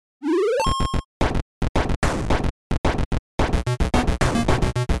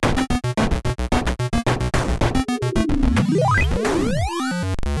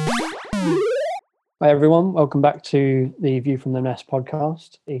Hi everyone, welcome back to the View from the Nest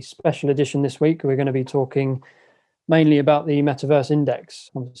podcast, a special edition this week. We're going to be talking mainly about the Metaverse Index.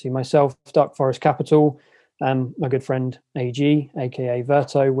 Obviously myself, Dark Forest Capital, my good friend AG, aka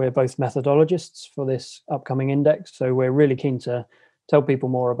Verto, we're both methodologists for this upcoming index. So we're really keen to tell people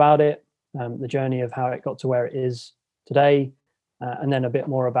more about it, the journey of how it got to where it is today, and then a bit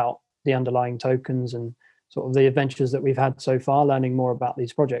more about the underlying tokens and sort of the adventures that we've had so far, learning more about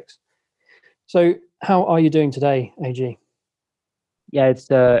these projects. So how are you doing today, AG? Yeah,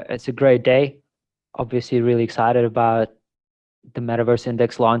 it's a great day. Obviously, really excited about the Metaverse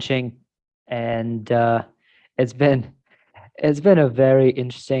Index launching, and it's been it's been a very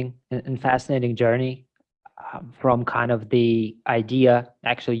interesting and fascinating journey from kind of the idea,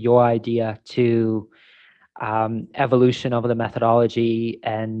 actually your idea, to evolution of the methodology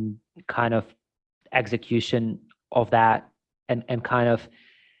and kind of execution of that, and kind of,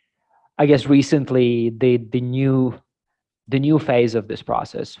 I guess, recently the new phase of this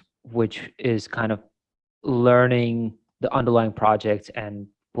process, which is kind of learning the underlying projects and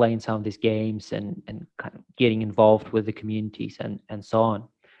playing some of these games and kind of getting involved with the communities and so on.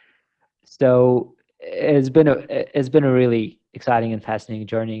 So it's been a really exciting and fascinating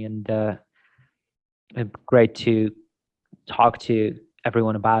journey, and great to talk to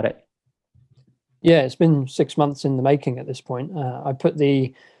everyone about it. Yeah, it's been 6 months in the making at this point. I put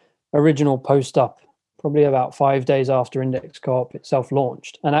the original post up probably about 5 days after Index Co-op itself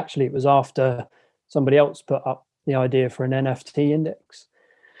launched. And actually it was after somebody else put up the idea for an NFT index.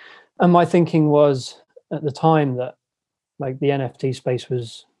 And my thinking was at the time that like the NFT space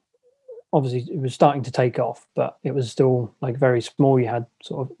was obviously it was starting to take off, but it was still like very small. You had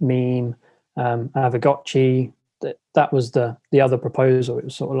sort of meme, Avagotchi. That was the other proposal. It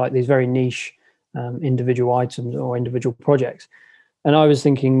was sort of like these very niche individual items or individual projects. And I was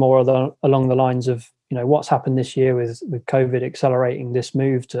thinking more along the lines of, what's happened this year with COVID accelerating this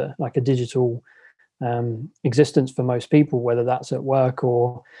move to like a digital existence for most people, whether that's at work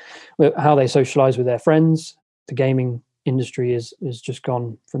or how they socialize with their friends. The gaming industry is just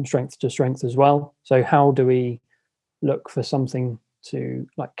gone from strength to strength as well. So how do we look for something to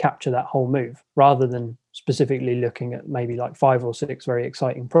like capture that whole move rather than specifically looking at maybe like 5 or 6 very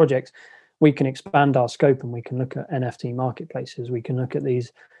exciting projects? We can expand our scope and we can look at NFT marketplaces. We can look at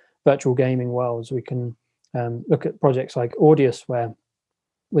these virtual gaming worlds. We can look at projects like Audius, where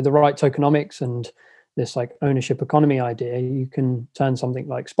with the right tokenomics and this like ownership economy idea, you can turn something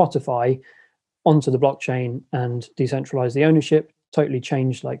like Spotify onto the blockchain and decentralize the ownership, totally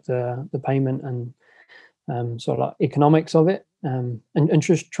change like the payment and sort of like economics of it, and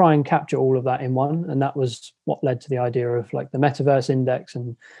just try and capture all of that in one. And that was what led to the idea of like the Metaverse Index.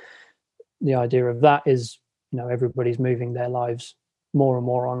 And the idea of that is, everybody's moving their lives more and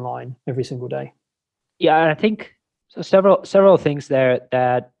more online every single day. Yeah, I think so. Several things there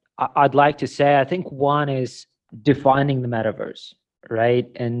that I'd like to say. I think one is defining the metaverse,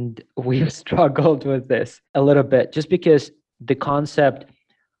 right? And we've struggled with this a little bit, just because the concept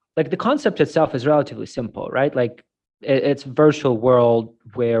itself is relatively simple, right? Like it's a virtual world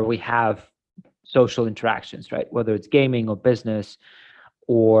where we have social interactions, right? Whether it's gaming or business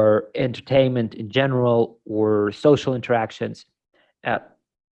or entertainment in general or social interactions.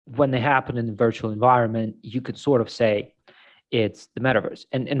 When they happen in the virtual environment, you could sort of say it's the metaverse.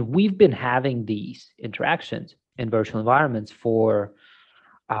 And we've been having these interactions in virtual environments for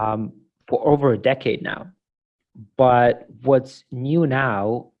over a decade now. But what's new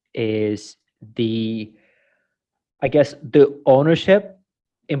now is I guess, the ownership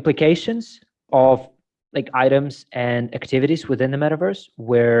implications of like items and activities within the metaverse,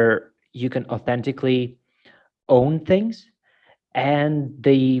 where you can authentically own things, and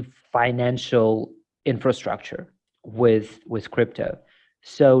the financial infrastructure with crypto.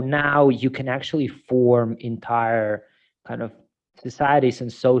 So now you can actually form entire kind of societies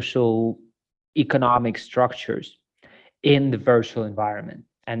and social economic structures in the virtual environment.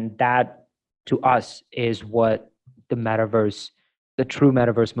 And that, to us, is what the metaverse, the true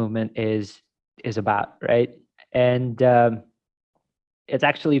metaverse movement is about, right? And it's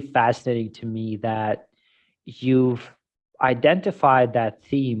actually fascinating to me that you've identified that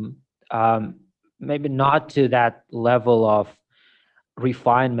theme, maybe not to that level of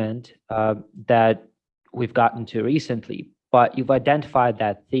refinement that we've gotten to recently, but you've identified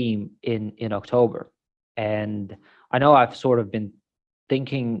that theme in October. And I know I've sort of been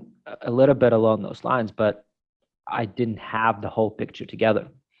thinking a little bit along those lines, but I didn't have the whole picture together.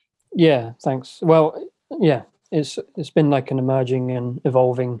 Yeah, thanks. Well, yeah, it's been like an emerging and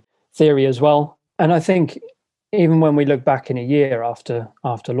evolving theory as well. And I think even when we look back in a year after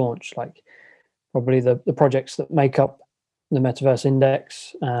launch, like probably the projects that make up the Metaverse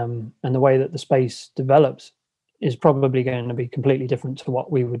Index, and the way that the space develops is probably going to be completely different to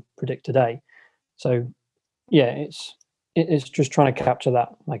what we would predict today. So yeah, it's just trying to capture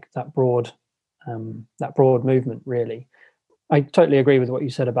that, like that broad movement, really. I totally agree with what you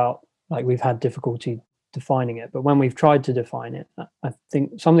said about, like, we've had difficulty defining it, but when we've tried to define it, I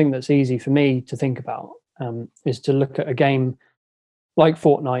think something that's easy for me to think about is to look at a game like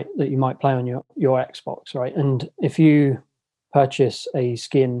Fortnite that you might play on your Xbox, right? And if you purchase a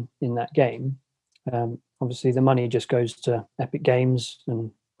skin in that game, obviously the money just goes to Epic Games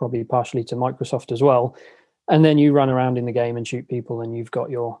and probably partially to Microsoft as well. And then you run around in the game and shoot people, and you've got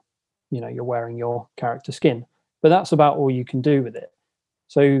you're wearing your character skin. But that's about all you can do with it.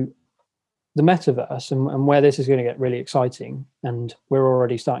 So the metaverse, and where this is going to get really exciting, and we're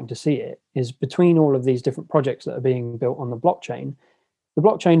already starting to see it, is between all of these different projects that are being built on the blockchain. The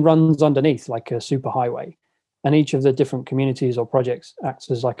blockchain runs underneath like a superhighway, and each of the different communities or projects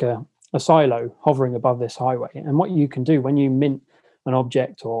acts as like a silo hovering above this highway. And what you can do when you mint an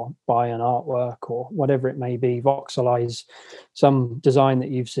object or buy an artwork or whatever it may be, voxelize some design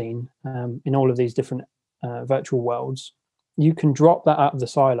that you've seen in all of these different virtual worlds, you can drop that out of the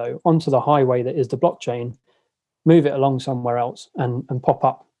silo onto the highway that is the blockchain, move it along somewhere else, and pop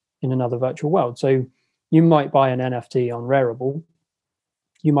up in another virtual world. So you might buy an NFT on Rarible.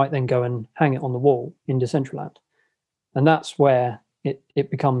 You might then go and hang it on the wall in Decentraland. And that's where it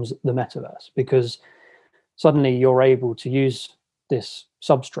becomes the metaverse, because suddenly you're able to use this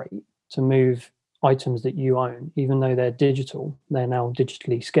substrate to move items that you own, even though they're digital, they're now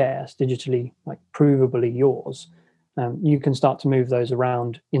digitally scarce, digitally like provably yours. You can start to move those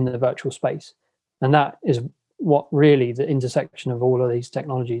around in the virtual space. And that is what really the intersection of all of these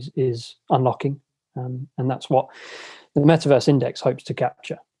technologies is unlocking. And that's what the Metaverse Index hopes to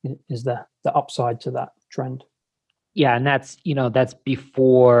capture, is the upside to that trend. Yeah, and that's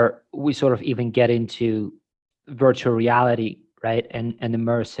before we sort of even get into virtual reality, right? And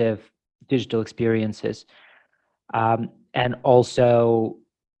immersive digital experiences. And also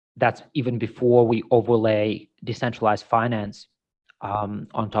that's even before we overlay decentralized finance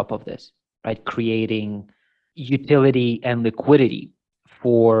on top of this, right? Creating utility and liquidity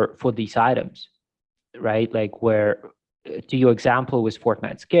for these items, right? Like, where, to your example with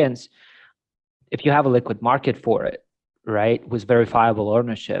Fortnite skins, if you have a liquid market for it, right, with verifiable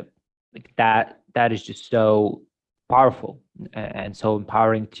ownership, like that is just so powerful and so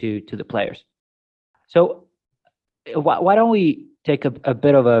empowering to the players. So why don't we take a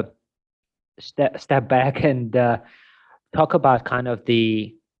bit of a step back and talk about kind of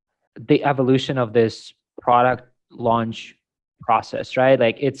the evolution of this product launch process, right?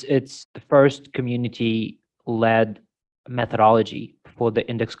 Like, it's the first community-led methodology for the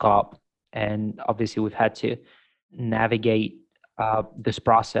index co-op, and obviously we've had to navigate this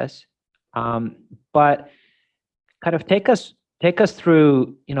process. But kind of take us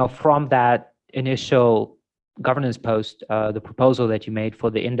through, from that initial governance post, the proposal that you made for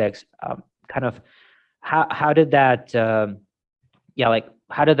the index, kind of how did that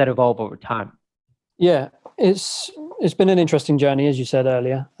how did that evolve over time? Yeah, it's been an interesting journey, as you said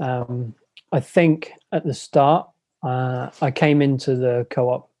earlier. I think at the start, I came into the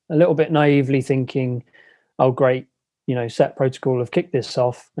co-op a little bit naively thinking, oh, great, Set Protocol have kicked this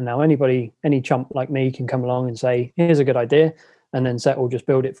off, and now any chump like me can come along and say, here's a good idea, and then Set will just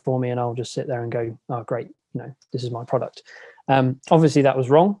build it for me, and I'll just sit there and go, oh, great, this is my product. Obviously, that was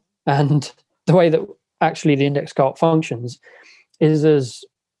wrong, and the way that actually the index co-op functions is as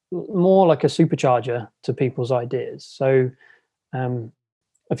more like a supercharger to people's ideas. So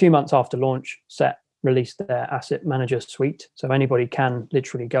a few months after launch, Set released their asset manager suite. So anybody can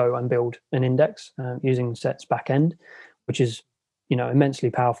literally go and build an index using Set's backend, which is, immensely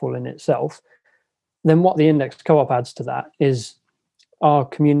powerful in itself. Then what the index co-op adds to that is our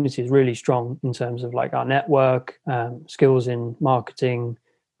community is really strong in terms of like our network, skills in marketing,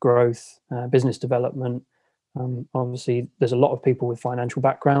 growth, business development. Obviously, there's a lot of people with financial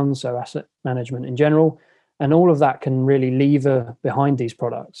backgrounds, so asset management in general, and all of that can really lever behind these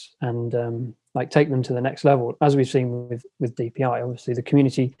products and take them to the next level, as we've seen with DPI. Obviously, the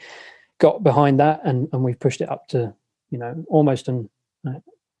community got behind that, and we've pushed it up to almost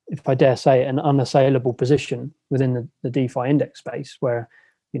if I dare say it, an unassailable position within the DeFi index space, where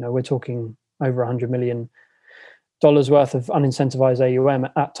we're talking over $100 million worth of unincentivized AUM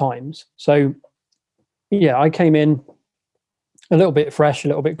at times. So yeah, I came in a little bit fresh, a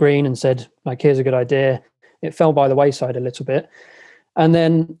little bit green, and said, like, here's a good idea. It fell by the wayside a little bit. And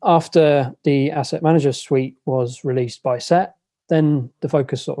then after the asset manager suite was released by Set, then the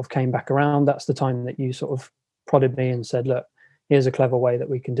focus sort of came back around. That's the time that you sort of prodded me and said, look, here's a clever way that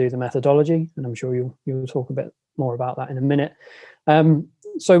we can do the methodology. And I'm sure you'll talk a bit more about that in a minute.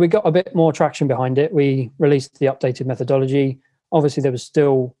 So we got a bit more traction behind it. We released the updated methodology. Obviously, there was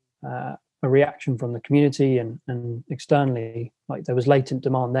still a reaction from the community and externally, like there was latent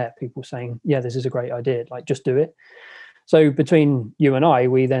demand there, people saying, yeah, this is a great idea, like just do it. So between you and I,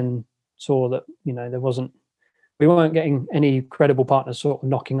 we then saw that, we weren't getting any credible partners sort of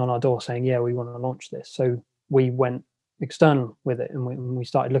knocking on our door saying, yeah, we want to launch this. So we went external with it, and we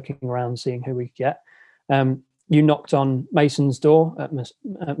started looking around, seeing who we could get. You knocked on Mason's door at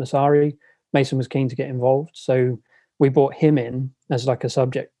Masari. Mason was keen to get involved, so we brought him in as like a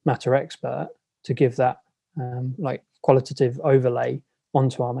subject matter expert to give that like qualitative overlay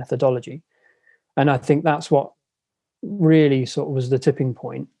onto our methodology. And I think that's what really sort of was the tipping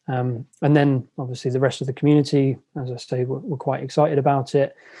point. And then obviously the rest of the community, as I say, were quite excited about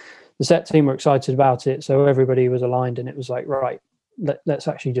it. The set team were excited about it, so everybody was aligned, and it was like, right, let's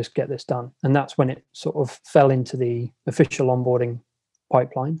actually just get this done. And that's when it sort of fell into the official onboarding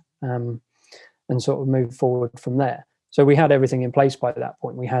pipeline, and sort of moved forward from there. So we had everything in place by that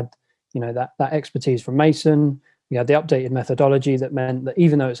point. We had, that expertise from Mason. We had the updated methodology that meant that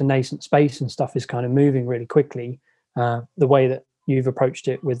even though it's a nascent space and stuff is kind of moving really quickly, the way that you've approached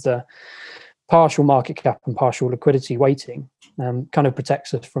it with the partial market cap and partial liquidity weighting kind of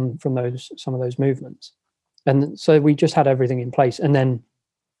protects us from some of those movements. And so we just had everything in place, and then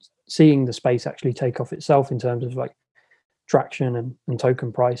seeing the space actually take off itself in terms of like traction and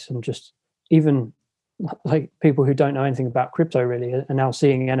token price, and just even like people who don't know anything about crypto really are now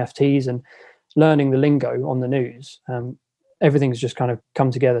seeing NFTs and learning the lingo on the news. Everything's just kind of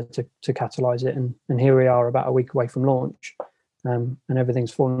come together to catalyze it, and here we are about a week away from launch, and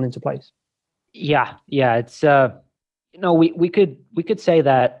everything's fallen into place. Yeah, it's we could say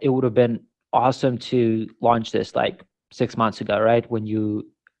that it would have been awesome to launch this like 6 months ago, right, when you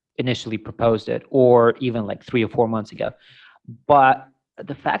initially proposed it, or even like 3 or 4 months ago. But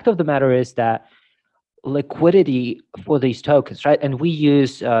the fact of the matter is that liquidity for these tokens, right, and we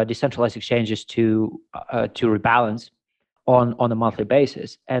use decentralized exchanges to rebalance on a monthly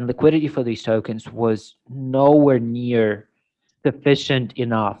basis, and liquidity for these tokens was nowhere near sufficient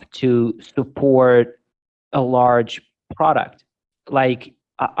enough to support a large product. Like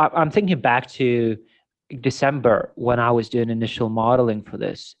I'm thinking back to December when I was doing initial modeling for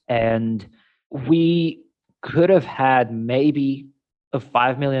this, and we could have had maybe a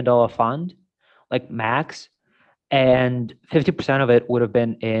 $5 million fund, like max, and 50% of it would have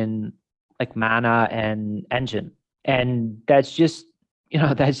been in like Mana and Engine, and that's just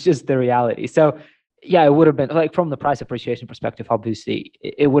the reality. So yeah, it would have been like, from the price appreciation perspective, obviously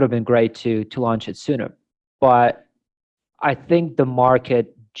it would have been great to launch it sooner, but I think the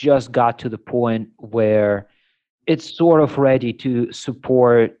market just got to the point where it's sort of ready to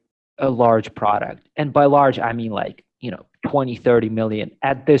support a large product. And by large, I mean like, 20, 30 million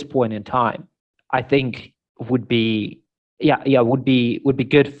at this point in time, I think would be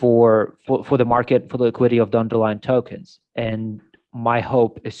good for the market, for the liquidity of the underlying tokens. And my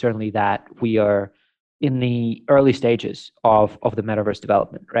hope is certainly that we are in the early stages of the metaverse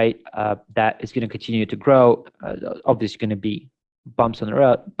development, right? That is going to continue to grow. Obviously, going to be bumps on the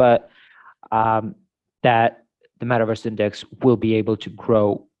road, but that the metaverse index will be able to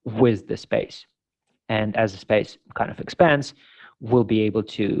grow with the space, and as the space kind of expands, we'll be able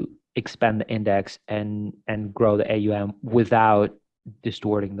to expand the index and grow the AUM without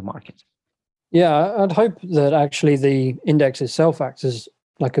distorting the markets. Yeah, I'd hope that actually the index itself acts as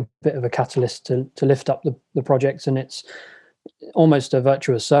like a bit of a catalyst to lift up the projects, and it's almost a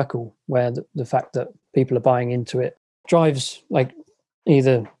virtuous circle where the fact that people are buying into it drives like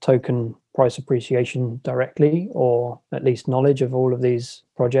either token price appreciation directly, or at least knowledge of all of these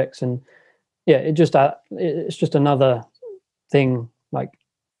projects. And yeah, it's just another thing like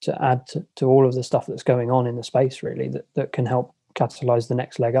to add to all of the stuff that's going on in the space, really, that can help catalyze the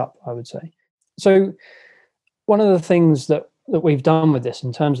next leg up, I would say. So one of the things that we've done with this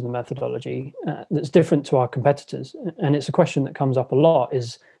in terms of the methodology that's different to our competitors, and it's a question that comes up a lot,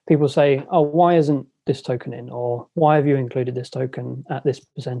 is people say, oh, why isn't this token in, or why have you included this token at this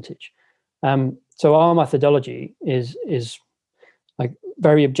percentage? So our methodology is like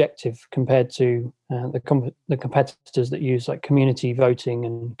very objective compared to the competitors that use like community voting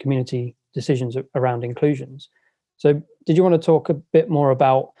and community decisions around inclusions. So did you want to talk a bit more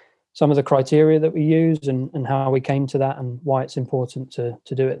about some of the criteria that we use and how we came to that, and why it's important to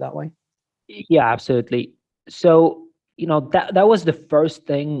do it that way? Yeah, absolutely. So, that was the first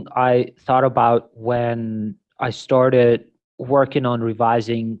thing I thought about when I started working on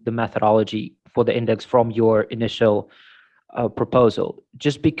revising the methodology for the index from your initial proposal,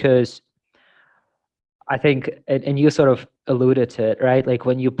 just because I think, and you sort of alluded to it, right? Like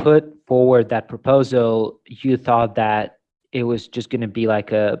when you put forward that proposal, you thought that it was just going to be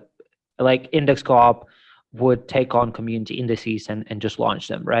like Index Co-op would take on community indices and just launch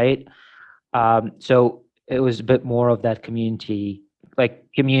them, right? So it was a bit more of that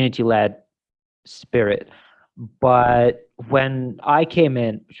community-led spirit. But when I came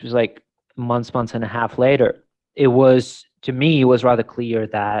in, which was like months and a half later, to me, it was rather clear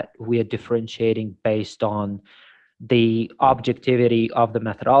that we are differentiating based on the objectivity of the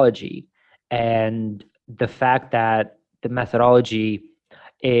methodology and the fact that the methodology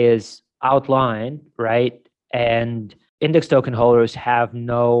is outlined, right? And index token holders have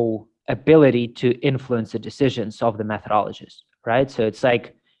no ability to influence the decisions of the methodologists, right? So it's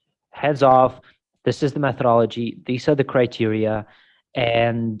like, heads off, this is the methodology, these are the criteria,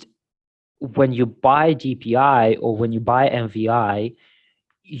 and when you buy DPI or when you buy MVI,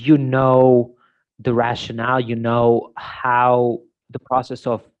 you know the rationale, you know how the process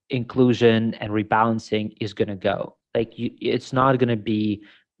of inclusion and rebalancing is going to go. Like it's not going to be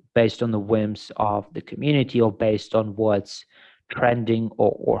based on the whims of the community or based on what's trending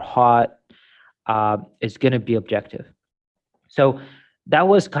or hot. It's going to be objective. So that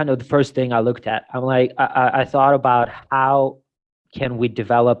was kind of the first thing I looked at. I'm like, I thought about how can we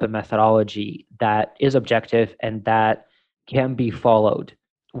develop a methodology that is objective and that can be followed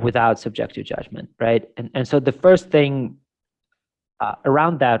without subjective judgment, right? And so the first thing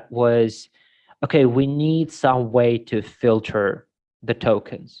around that was, okay, we need some way to filter the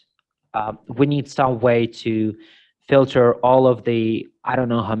tokens. We need some way to filter all of the, I don't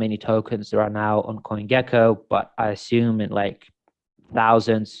know how many tokens there are now on CoinGecko, but I assume in like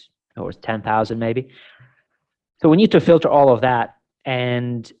thousands or 10,000 maybe. So we need to filter all of that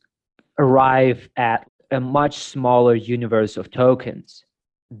and arrive at a much smaller universe of tokens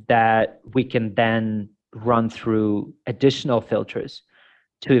that we can then run through additional filters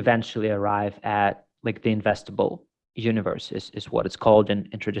to eventually arrive at like the investable universe is what it's called in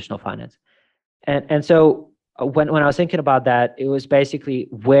traditional finance. And so when I was thinking about that, it was basically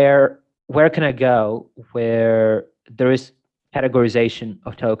where can I go where there is categorization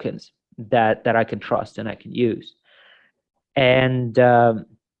of tokens that I can trust and I can use. And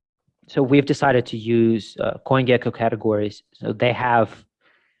so we've decided to use CoinGecko categories. So they have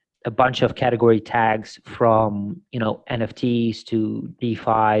a bunch of category tags from NFTs to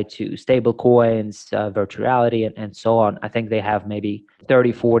DeFi to stable coins, virtual reality, and so on. I think they have maybe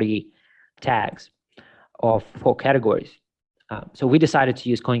 30, 40 tags for categories. So we decided to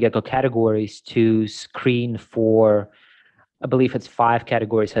use CoinGecko categories to screen for, I believe it's 5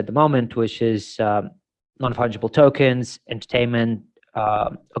 categories at the moment, which is non-fungible tokens, entertainment,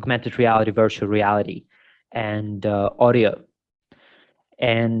 augmented reality, virtual reality, and audio.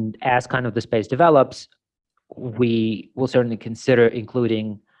 And as kind of the space develops, we will certainly consider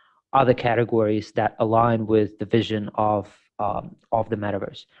including other categories that align with the vision of the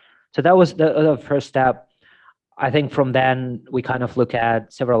metaverse. So that was the first step. I think from then we kind of look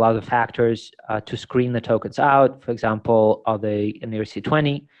at several other factors to screen the tokens out. For example, are they in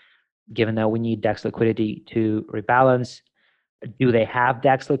ERC20? Given that we need DEX liquidity to rebalance, do they have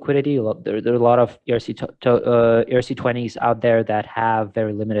DEX liquidity? There are a lot of ERC20s out there that have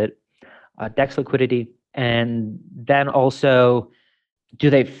very limited DEX liquidity. And then also, do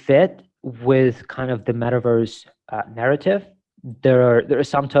they fit with kind of the metaverse narrative? There are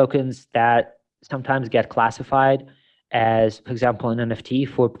some tokens that sometimes get classified as, for example, an NFT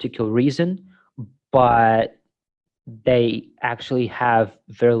for a particular reason, but they actually have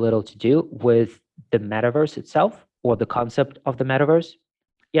very little to do with the metaverse itself or the concept of the metaverse.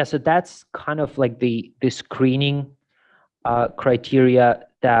 Yeah, so that's kind of like the screening criteria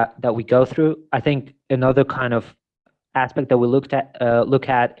that we go through. I think another kind of aspect that we look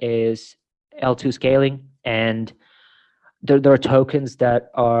at is L2 scaling, and there are tokens that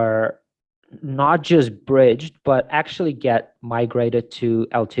are not just bridged, but actually get migrated to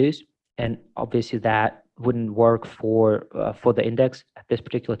L2s, and obviously that wouldn't work for the index at this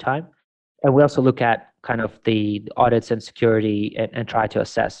particular time. And we also look at kind of the audits and security and try to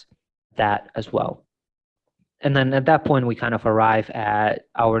assess that as well. And then at that point, we kind of arrive at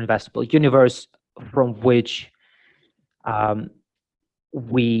our investable universe, from which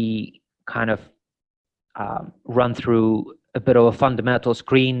we kind of run through a bit of a fundamental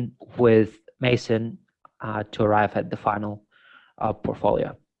screen with Mason to arrive at the final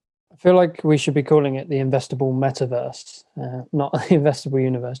portfolio. I feel like we should be calling it the investable metaverse, not the investable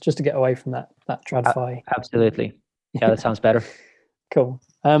universe, just to get away from that TradFi. Absolutely. Yeah, that sounds better. Cool.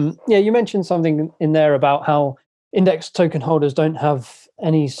 Yeah, you mentioned something in there about how index token holders don't have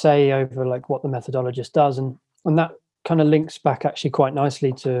any say over like what the methodologist does, and that kind of links back actually quite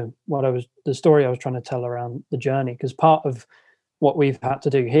nicely to the story I was trying to tell around the journey. Because part of what we've had to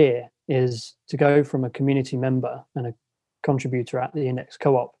do here is to go from a community member and a contributor at the index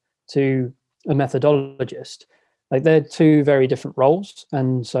co-op to a methodologist. Like they're two very different roles,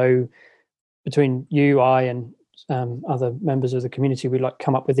 and so between you, I, and other members of the community, we like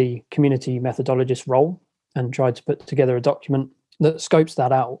come up with the community methodologist role and tried to put together a document that scopes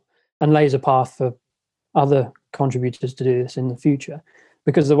that out and lays a path for other contributors to do this in the future.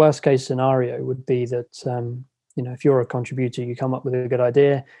 Because the worst case scenario would be that if you're a contributor, you come up with a good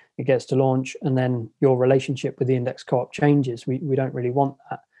idea, it gets to launch, and then your relationship with the index co-op changes. We don't really want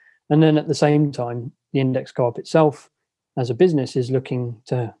that. And then at the same time, the index co-op itself as a business is looking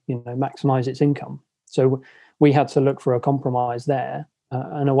to maximize its income. So we had to look for a compromise there,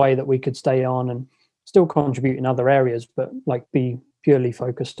 and a way that we could stay on and still contribute in other areas, but like be purely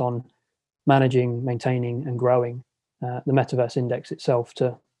focused on managing, maintaining, and growing the Metaverse index itself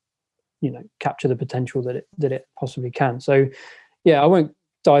to capture the potential that it possibly can. So yeah, I won't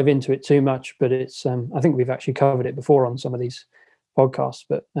dive into it too much, but it's I think we've actually covered it before on some of these podcasts.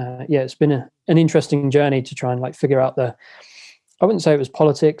 But yeah, it's been an interesting journey to try and like figure out I wouldn't say it was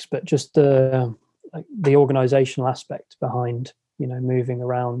politics, but just the organizational aspect behind moving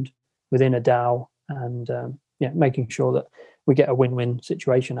around within a DAO and making sure that we get a win-win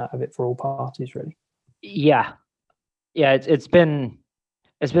situation out of it for all parties, really. Yeah, it's been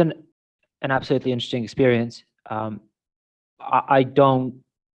an absolutely interesting experience. I don't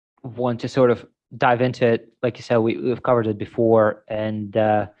want to sort of dive into it. Like you said, we've covered it before, and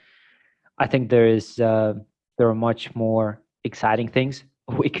I think there are much more exciting things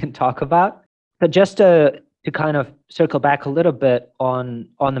we can talk about. But just to kind of circle back a little bit on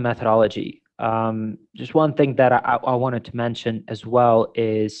the methodology, just one thing that I wanted to mention as well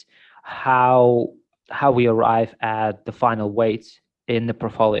is how we arrive at the final weights in the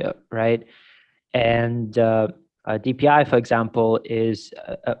portfolio, right? And DPI, for example, is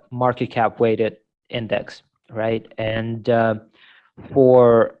a market cap weighted index, right? And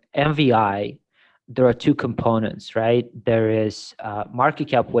for MVI, there are two components, right? There is market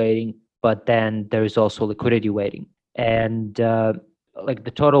cap weighting, but then there is also liquidity weighting. And like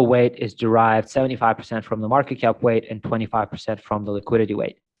the total weight is derived 75% from the market cap weight and 25% from the liquidity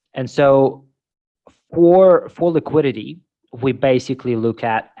weight. And so for liquidity, we basically look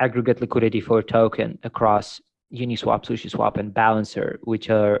at aggregate liquidity for a token across Uniswap, SushiSwap, and Balancer, which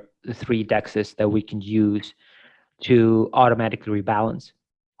are the three dexes that we can use to automatically rebalance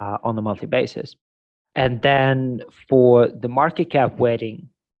on a monthly basis. And then for the market cap weighting,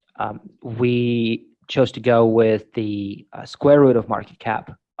 we chose to go with the square root of market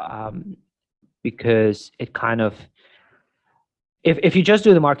cap because it kind of, if you just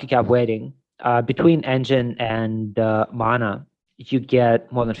do the market cap weighting, between Engine and Mana, you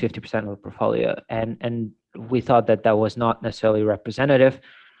get more than 50% of the portfolio. And we thought that was not necessarily representative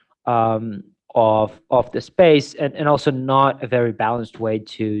of the space, and also not a very balanced way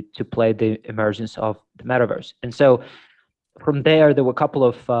to play the emergence of the metaverse. And so from there were a couple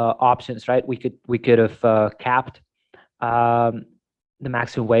of options, right? We could have capped the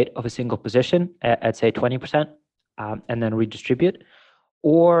maximum weight of a single position at say 20%, and then redistribute.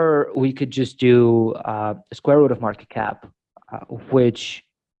 Or we could just do a square root of market cap, which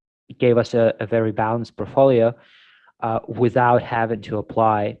gave us a very balanced portfolio without having to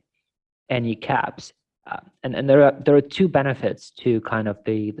apply any caps. And there are two benefits to kind of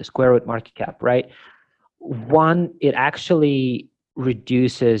the square root market cap, right? One, it actually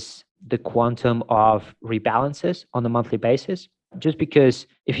reduces the quantum of rebalances on a monthly basis, just because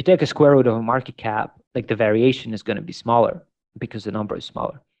if you take a square root of a market cap, like the variation is going to be smaller because the number is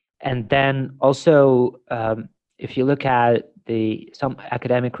smaller. And then also, if you look at some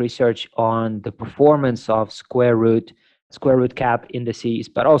academic research on the performance of square root cap indices,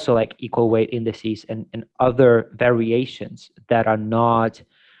 but also like equal weight indices and other variations that are not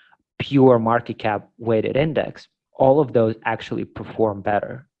pure market cap weighted index, all of those actually perform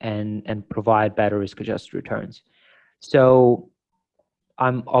better and provide better risk adjusted returns. So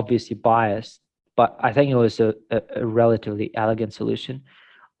I'm obviously biased, but I think it was a relatively elegant solution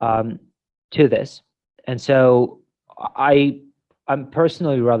to this. And so I'm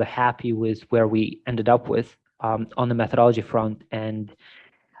personally rather happy with where we ended up with on the methodology front. And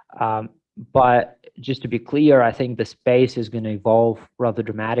but just to be clear, I think the space is going to evolve rather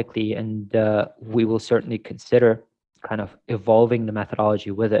dramatically, and we will certainly consider kind of evolving the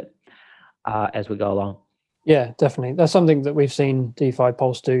methodology with it as we go along. Yeah, definitely. That's something that we've seen DeFi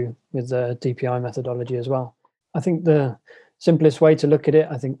Pulse do with the DPI methodology as well. I think the simplest way to look at it,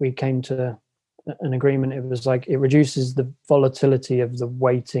 I think we came to an agreement. It was like it reduces the volatility of the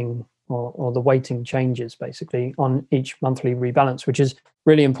weighting or the weighting changes basically on each monthly rebalance, which is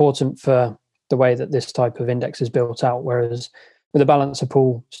really important for the way that this type of index is built out. Whereas with a balancer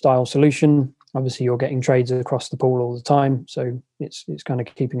pool style solution, obviously you're getting trades across the pool all the time. So it's kind of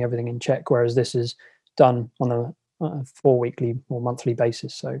keeping everything in check. Whereas this is done on a 4 weekly or monthly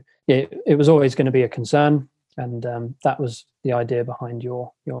basis. So yeah, it was always going to be a concern. And that was the idea behind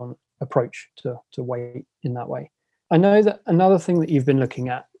your approach to weight in that way. I know that another thing that you've been looking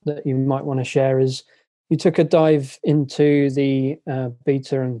at that you might want to share is you took a dive into the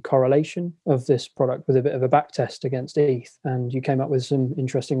beta and correlation of this product with a bit of a back test against ETH, and you came up with some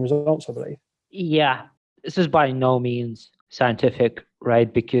interesting results, I believe. Yeah, this is by no means scientific,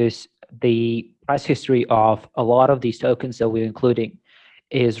 right? Because the price history of a lot of these tokens that we're including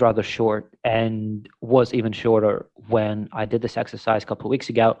is rather short and was even shorter when I did this exercise a couple of weeks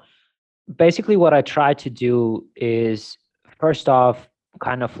ago. Basically, what I tried to do is first off,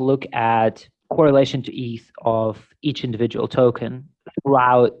 kind of look at correlation to ETH of each individual token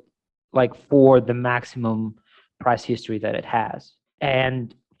throughout, like for the maximum price history that it has.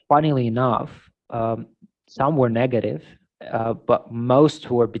 And funnily enough, some were negative, but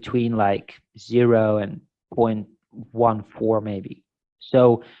most were between like 0 and 0.14 maybe.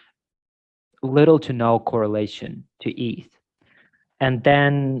 So little to no correlation to ETH. And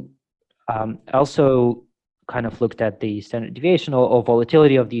then also kind of looked at the standard deviation or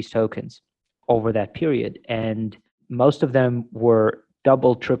volatility of these tokens over that period. And most of them were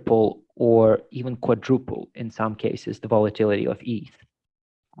double, triple, or even quadruple in some cases, the volatility of ETH.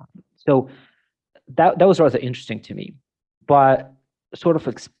 So that was rather interesting to me, but sort of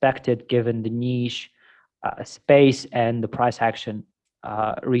expected given the niche space and the price action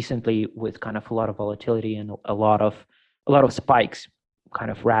recently with kind of a lot of volatility and a lot of spikes,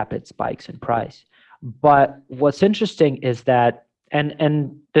 kind of rapid spikes in price. But what's interesting is that,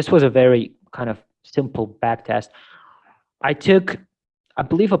 and this was a very kind of simple back test. I took, I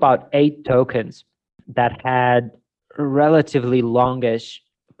believe, about 8 tokens that had relatively longish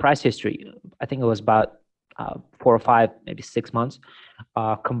price history. I think it was about 4 or 5, maybe 6 months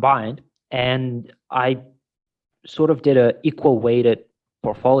combined. And I sort of did an equal weighted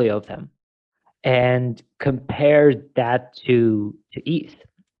portfolio of them and compared that to ETH.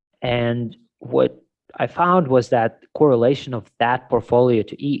 And what I found was that the correlation of that portfolio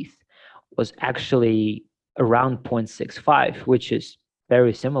to ETH was actually around 0.65, which is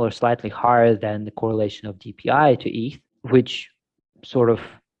very similar, slightly higher than the correlation of DPI to ETH, which sort of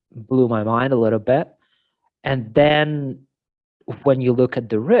blew my mind a little bit. And then when you look at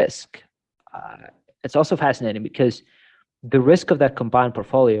the risk, it's also fascinating because the risk of that combined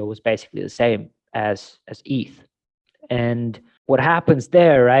portfolio was basically the same as ETH. And what happens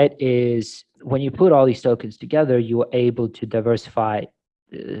there, right, is when you put all these tokens together, you are able to diversify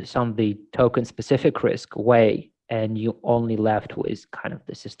some of the token specific risk away, and you only left with kind of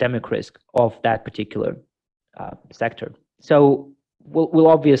the systemic risk of that particular sector. So we'll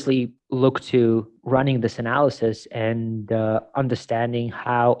obviously look to running this analysis and understanding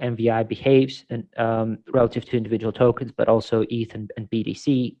how MVI behaves and relative to individual tokens, but also ETH and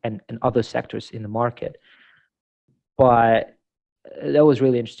BTC and other sectors in the market. But that was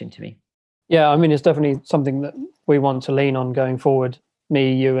really interesting to me. Yeah, I mean, it's definitely something that we want to lean on going forward.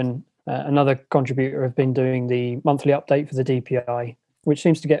 Me, you, and another contributor have been doing the monthly update for the DPI, which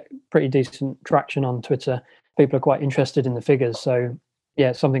seems to get pretty decent traction on Twitter. People are quite interested in the figures. So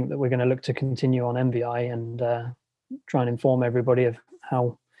yeah, it's something that we're going to look to continue on MVI and try and inform everybody of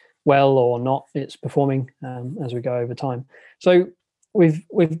how well or not it's performing as we go over time. So we've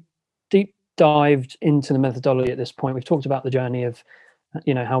deep dived into the methodology at this point. We've talked about the journey of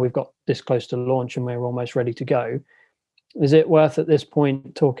how we've got this close to launch and we're almost ready to go. Is it worth at this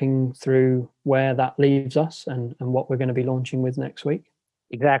point talking through where that leaves us and what we're going to be launching with next week?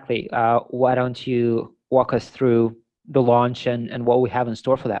 Exactly. Why don't you walk us through the launch and what we have in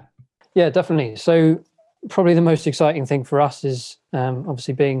store for that? Yeah, definitely. So probably the most exciting thing for us is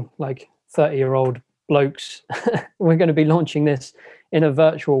obviously being like 30-year-old blokes. We're going to be launching this in a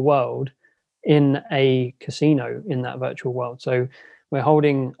virtual world in a casino in that virtual world. So we're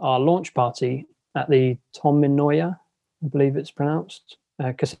holding our launch party at the Tom Minoya, I believe it's pronounced,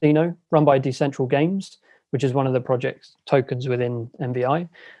 casino run by Decentral Games, which is one of the project's tokens within MVI.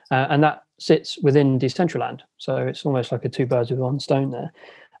 And that sits within Decentraland. So it's almost like a 2 birds with 1 stone there.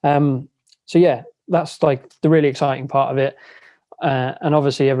 So yeah, that's like the really exciting part of it. And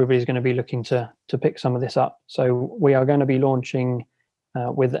obviously everybody's going to be looking to pick some of this up. So we are going to be launching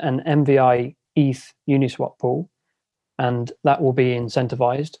with an MVI ETH Uniswap pool, and that will be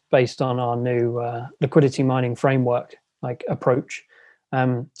incentivized based on our new liquidity mining framework like approach.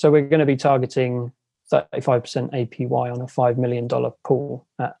 So we're going to be targeting 35% APY on a $5 million pool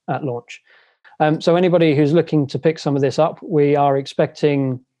at launch. So anybody who's looking to pick some of this up, we are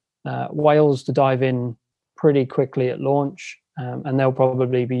expecting whales to dive in pretty quickly at launch, and they'll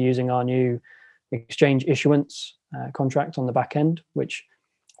probably be using our new exchange issuance contract on the back end, which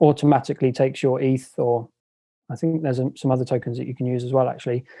automatically takes your ETH, or I think there's some other tokens that you can use as well,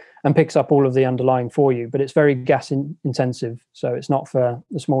 actually, and picks up all of the underlying for you. But it's very gas intensive, so it's not for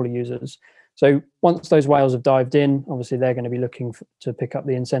the smaller users. So once those whales have dived in, obviously they're going to be looking to pick up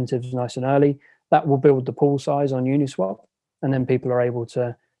the incentives nice and early. That will build the pool size on Uniswap, and then people are able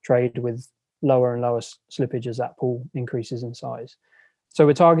to trade with lower and lower slippage as that pool increases in size. So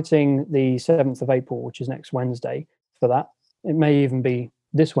we're targeting the 7th of April, which is next Wednesday, for that. It may even be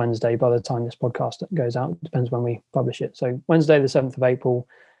this Wednesday by the time this podcast goes out. It depends when we publish it. So Wednesday, the 7th of April,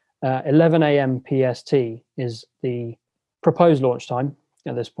 11 a.m. PST is the proposed launch time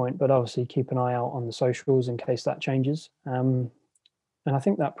at this point, but obviously keep an eye out on the socials in case that changes. And I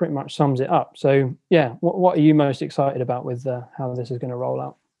think that pretty much sums it up. So yeah, what are you most excited about with how this is going to roll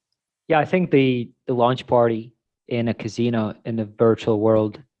out? Yeah, I think the launch party in a casino in the virtual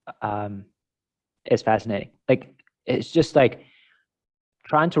world is fascinating. Like, it's just like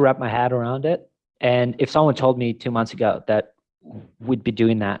trying to wrap my head around it. And if someone told me 2 months ago that we'd be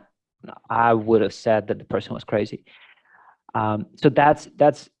doing that, I would have said that the person was crazy. So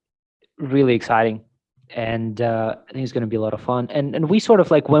that's really exciting, and I think it's going to be a lot of fun. And we sort of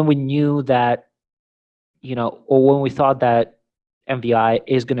like, when we knew that, or when we thought that MVI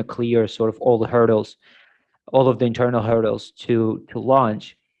is going to clear sort of all the hurdles, all of the internal hurdles to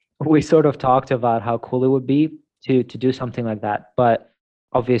launch, we sort of talked about how cool it would be to do something like that. But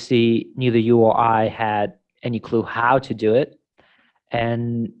obviously neither you or I had any clue how to do it.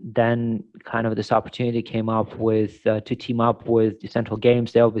 And then kind of this opportunity came up with to team up with Decentral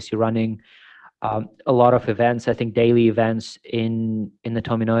Games. They're obviously running a lot of events, I think daily events in the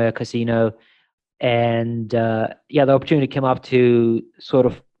Tominoya casino. And the opportunity came up to sort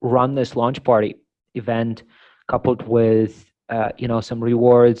of run this launch party event, coupled with some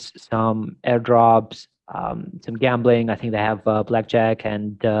rewards, some airdrops, some gambling. I think they have blackjack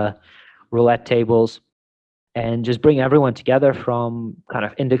and roulette tables, and just bring everyone together from kind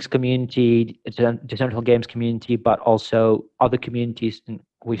of Index community, Decentral Games community, but also other communities. And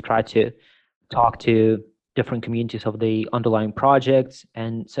we've tried to talk to different communities of the underlying projects.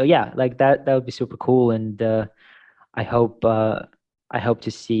 And so yeah, like that would be super cool. And I hope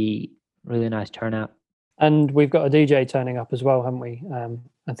to see really nice turnout. And we've got a DJ turning up as well, haven't we?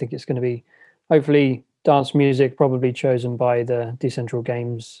 I think it's going to be hopefully dance music, probably chosen by the Decentral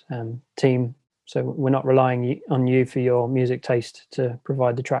Games team. So we're not relying on you for your music taste to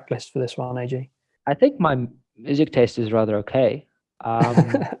provide the track list for this one, AG. I think my music taste is rather okay.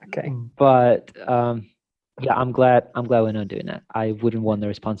 Okay. But yeah, I'm glad we're not doing that. I wouldn't want the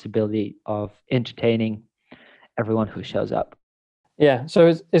responsibility of entertaining everyone who shows up. Yeah, so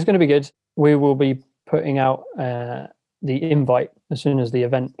it's going to be good. We will be putting out the invite as soon as the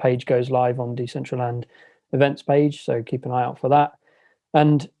event page goes live on Decentraland events page. So keep an eye out for that.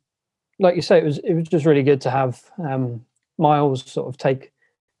 And like you say, it was just really good to have Miles sort of take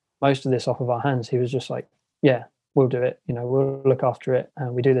most of this off of our hands. He was just like, yeah, we'll do it. We'll look after it.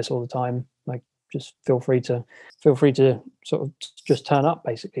 And we do this all the time. Like, just feel free to sort of just turn up,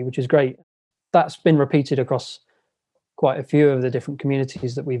 basically, which is great. That's been repeated across quite a few of the different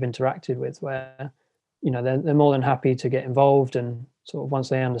communities that we've interacted with, where they're more than happy to get involved, and sort of once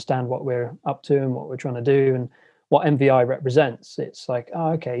they understand what we're up to and what we're trying to do and what MVI represents, it's like,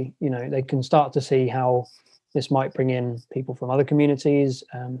 oh, okay, they can start to see how this might bring in people from other communities.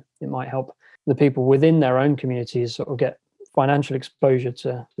 It might help the people within their own communities sort of get financial exposure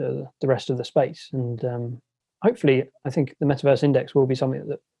to the rest of the space. And hopefully, I think the Metaverse Index will be something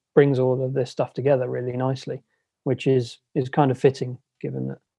that brings all of this stuff together really nicely, which is kind of fitting given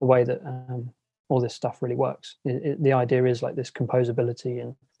that the way that all this stuff really works. The idea is like this composability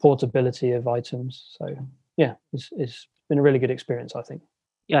and portability of items. So yeah, it's been a really good experience, I think.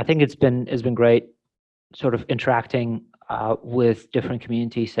 Yeah, I think it's been great, sort of interacting with different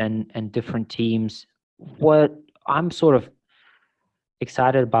communities and different teams. What I'm sort of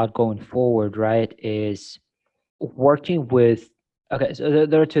excited about going forward, right, is working with. Okay, so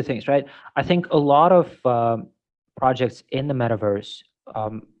there are two things, right? I think a lot of projects in the metaverse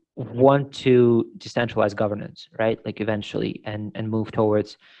want to decentralize governance, right? Like eventually, and move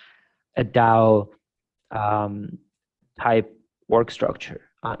towards a DAO type work structure.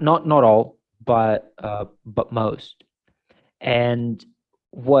 Not all, but most. And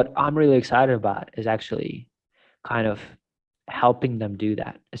what I'm really excited about is actually kind of helping them do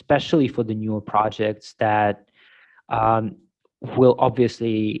that, especially for the newer projects that um, will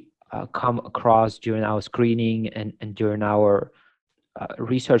obviously come across during our screening and during our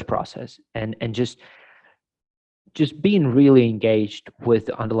research process, and just being really engaged with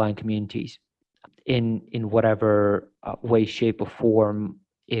the underlying communities in whatever way, shape, or form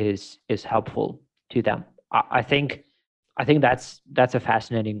is helpful to them. I think that's a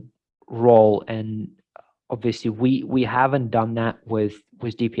fascinating role, and obviously we haven't done that with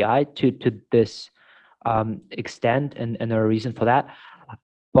DPI to this extent, and there are reasons for that.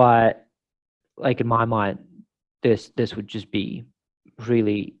 But like in my mind, this would just be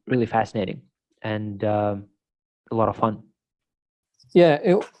really fascinating and a lot of fun. Yeah,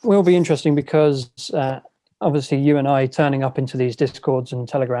 it will be interesting because obviously you and I turning up into these Discords and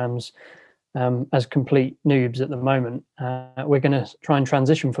Telegrams as complete noobs at the moment, we're going to try and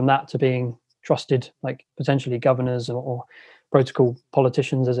transition from that to being trusted, like potentially governors or protocol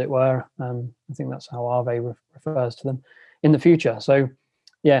politicians, as it were. I think that's how Aave refers to them in the future. So,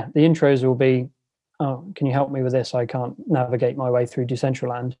 yeah, the intros will be, oh, can you help me with this? I can't navigate my way through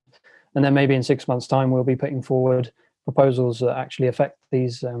Decentraland. And then maybe in 6 months' time, we'll be putting forward proposals that actually affect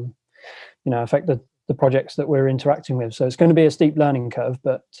these, affect the projects that we're interacting with. So it's going to be a steep learning curve,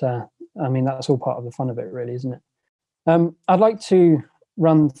 but I mean, that's all part of the fun of it, really, isn't it? I'd like to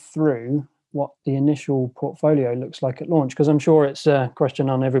run through what the initial portfolio looks like at launch, because I'm sure it's a question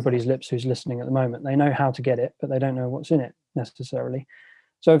on everybody's lips who's listening at the moment. They know how to get it, but they don't know what's in it necessarily.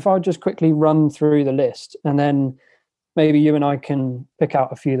 So if I just quickly run through the list, and then maybe you and I can pick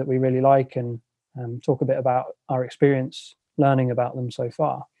out a few that we really like and talk a bit about our experience learning about them so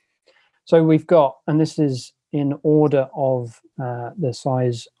far. So we've got, and this is in order of the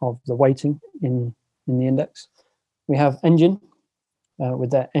size of the weighting in the index. We have Engine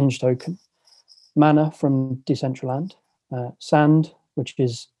with their Eng token, Mana from Decentraland, Sand, which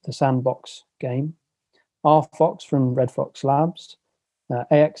is the Sandbox game, RFox from Red Fox Labs,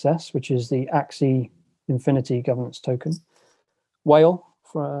 AXS, which is the Axie Infinity Governance token, Whale,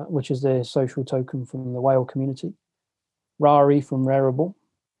 which is the social token from the Whale community, Rari from Rarible,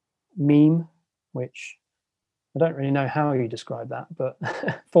 Meme, which I don't really know how you describe that, but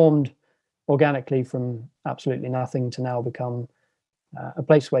formed organically from absolutely nothing to now become a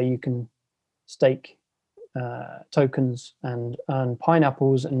place where you can stake tokens and earn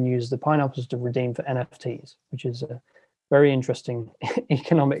pineapples and use the pineapples to redeem for NFTs, which is a very interesting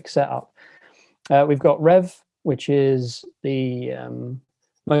economic setup. We've got Rev, which is the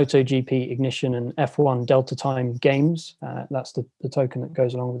MotoGP Ignition and F1 Delta Time games. That's the token that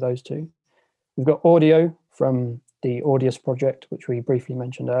goes along with those two. We've got Audio from the Audius project, which we briefly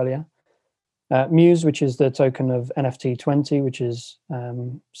mentioned earlier. Muse, which is the token of NFT20, which is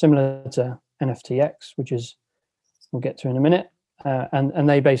similar to NFTX, which is we'll get to in a minute. And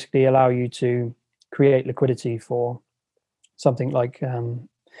they basically allow you to create liquidity for something like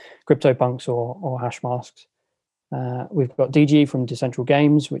CryptoPunks or hash masks. We've got DG from Decentral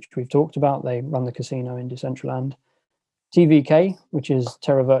Games, which we've talked about. They run the casino in Decentraland. TVK, which is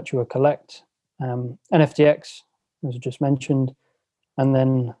Terra Virtua Collect. NFTX, as I just mentioned. And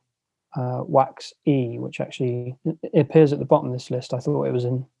then Wax E, which actually it appears at the bottom of this list. I thought it was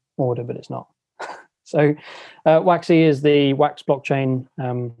in order, but it's not. So Wax E is the Wax blockchain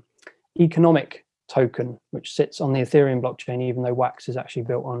economic token, which sits on the Ethereum blockchain, even though Wax is actually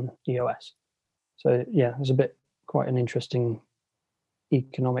built on EOS. So yeah, there's quite an interesting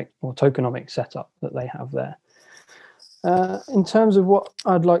economic or tokenomic setup that they have there. In terms of what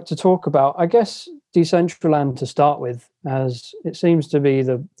I'd like to talk about, I guess Decentraland to start with, as it seems to be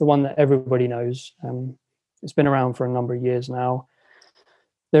the one that everybody knows. It's been around for a number of years now.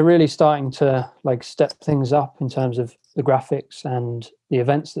 They're really starting to step things up in terms of the graphics and the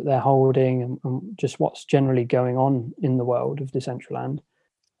events that they're holding and just what's generally going on in the world of Decentraland.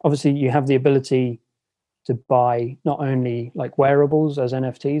 Obviously, you have the ability to buy not only wearables as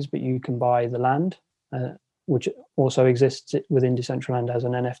NFTs, but you can buy the land, which also exists within Decentraland as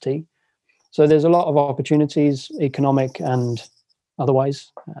an NFT. So there's a lot of opportunities, economic and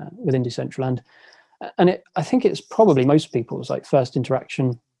otherwise, within Decentraland. And I think it's probably most people's first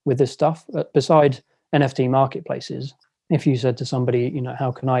interaction with this stuff. Beside NFT marketplaces, if you said to somebody,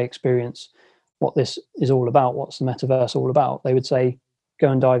 how can I experience what this is all about? What's the metaverse all about? They would say, go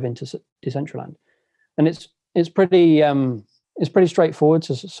and dive into Decentraland. And it's pretty it's pretty straightforward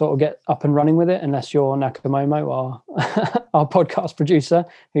to sort of get up and running with it, unless you're Nakamomo, our podcast producer,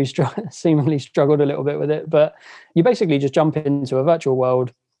 who seemingly struggled a little bit with it. But you basically just jump into a virtual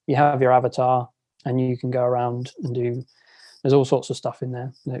world, you have your avatar, and you can go around and do, there's all sorts of stuff in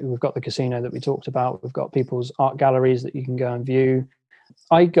there. We've got the casino that we talked about. We've got people's art galleries that you can go and view.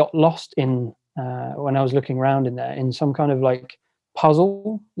 I got lost in, when I was looking around in there, in some kind of like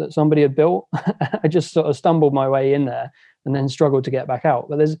puzzle that somebody had built. I just sort of stumbled my way in there and then struggled to get back out.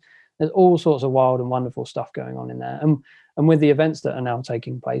 But there's all sorts of wild and wonderful stuff going on in there. And with the events that are now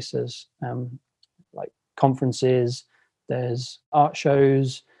taking place, there's like conferences, there's art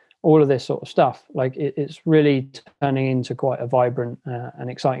shows, all of this sort of stuff. Like it's really turning into quite a vibrant and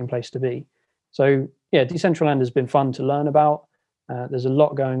exciting place to be. So yeah, Decentraland has been fun to learn about. There's a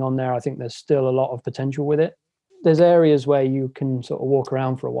lot going on there. I think there's still a lot of potential with it. There's areas where you can sort of walk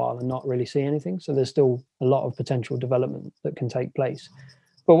around for a while and not really see anything. So there's still a lot of potential development that can take place.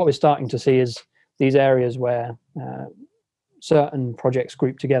 But what we're starting to see is these areas where certain projects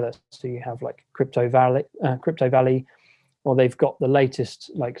group together. So you have like Crypto Valley, or they've got the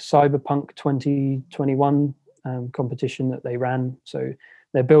latest like Cyberpunk 2021 competition that they ran. So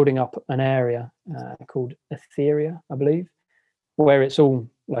they're building up an area called Etheria, I believe, where it's all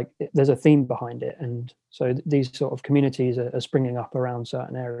like there's a theme behind it, and so these sort of communities are springing up around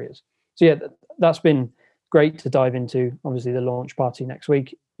certain areas. So yeah, that's been great to dive into. Obviously the launch party next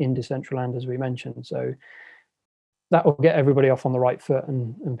week in Decentraland, as we mentioned, so that will get everybody off on the right foot,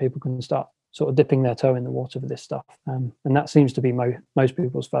 and people can start sort of dipping their toe in the water with this stuff, and that seems to be most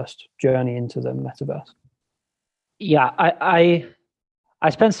people's first journey into the metaverse. Yeah, I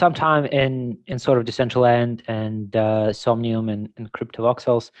spent some time in sort of Decentraland and Somnium and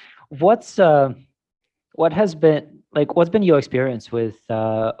CryptoVoxels. What's been your experience with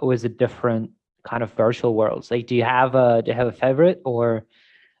the different kind of virtual worlds? Like, do you have a favorite, or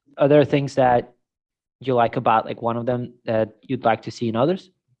are there things that you like about like one of them that you'd like to see in others?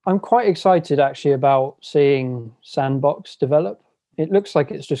 I'm quite excited actually about seeing Sandbox develop. It looks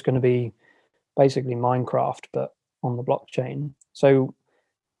like it's just going to be basically Minecraft, but on the blockchain. So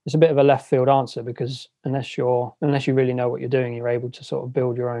it's a bit of a left field answer, because unless you really know what you're doing, you're able to sort of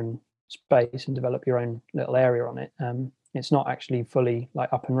build your own space and develop your own little area on it. It's not actually fully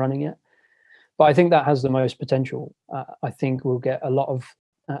like up and running yet, but I think that has the most potential. I think we'll get a lot of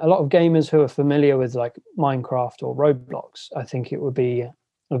gamers who are familiar with like Minecraft or Roblox. I think it would be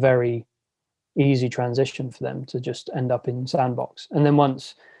a very easy transition for them to just end up in Sandbox, and then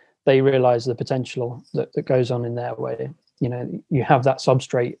once they realize the potential that goes on in there, where you have that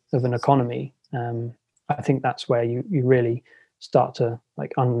substrate of an economy, I think that's where you really start to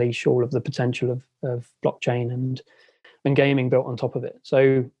like unleash all of the potential of blockchain and gaming built on top of it.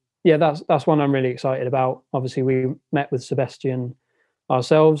 So yeah, that's one I'm really excited about. Obviously we met with Sebastian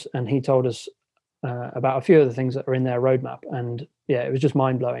ourselves, and he told us about a few of the things that are in their roadmap, and yeah, it was just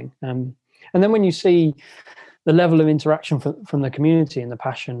mind-blowing. And then when you see the level of interaction from the community and the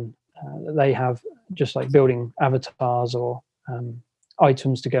passion that they have, just like building avatars or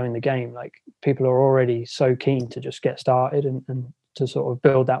items to go in the game, like people are already so keen to just get started and to sort of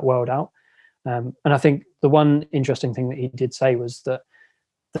build that world out. And I think the one interesting thing that he did say was that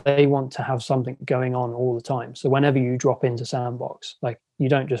they want to have something going on all the time. So whenever you drop into Sandbox, like you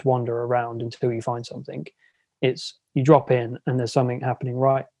don't just wander around until you find something. It's you drop in and there's something happening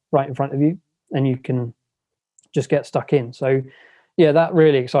right in front of you, and you can just get stuck in. So yeah, that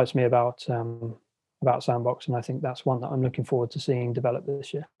really excites me about Sandbox, and I think that's one that I'm looking forward to seeing develop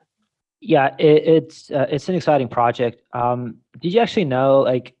this year. Yeah, it's an exciting project. Did you actually know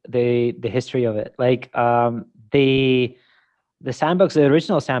like the history of it? Like the Sandbox, the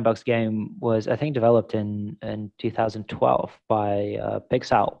original Sandbox game was, I think, developed in 2012 by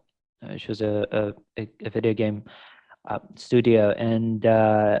Pixel, which was a video game studio, and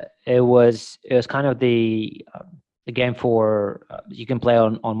it was kind of the game for you can play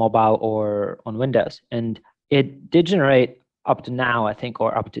on mobile or on Windows, and it did generate up to now, I think,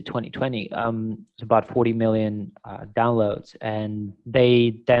 or up to 2020, about 40 million downloads, and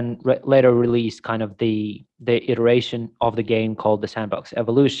they then later released kind of the iteration of the game called the Sandbox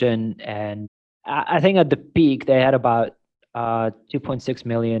Evolution, and I think at the peak they had about 2.6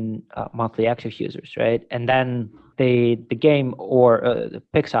 million monthly active users, right? And then the game, or the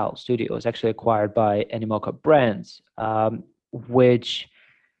Pixel studio, was actually acquired by Animoca Brands, which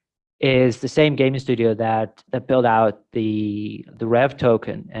is the same gaming studio that built out the Rev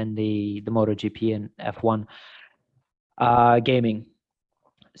token and the MotoGP and F1 gaming.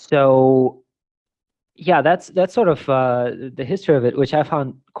 So Yeah, that's sort of the history of it, which I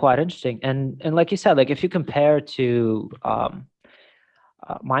found quite interesting. And like you said, like if you compare to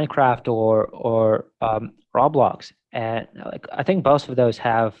Minecraft or Roblox, and like I think both of those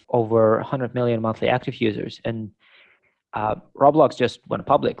have over 100 million monthly active users, and Roblox just went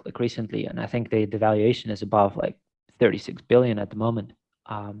public like recently, and I think the valuation is above like 36 billion at the moment.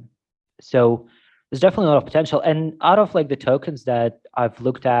 Um, so there's definitely a lot of potential. And out of like the tokens that I've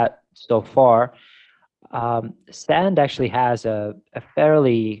looked at so far, Sand actually has a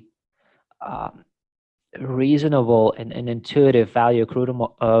fairly um, reasonable and intuitive value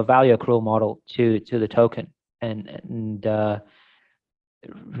accrual model to the token, and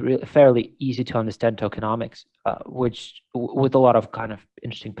fairly easy to understand tokenomics, which with a lot of kind of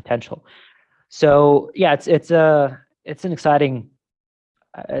interesting potential. So yeah, it's an exciting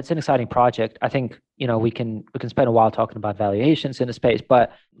project. I think we can spend a while talking about valuations in the space,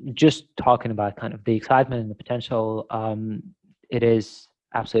 but just talking about kind of the excitement and the potential, it is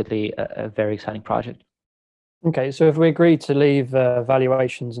absolutely a very exciting project. Okay, so if we agree to leave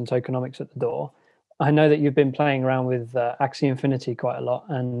valuations and tokenomics at the door, I know that you've been playing around with Axie Infinity quite a lot,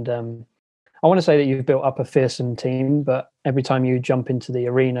 and I want to say that you've built up a fearsome team, but every time you jump into the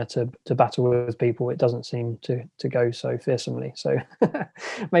arena to battle with people, it doesn't seem to go so fearsomely. So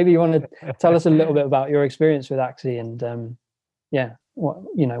maybe you want to tell us a little bit about your experience with Axie and yeah,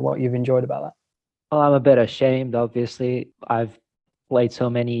 what you've enjoyed about that. Well, I'm a bit ashamed, obviously. I've played so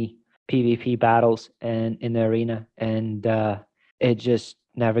many PvP battles and in the arena, and it just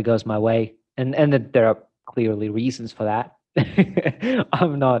never goes my way. And there are clearly reasons for that.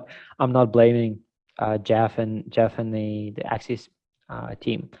 I'm not I'm not blaming Jeff and the Axis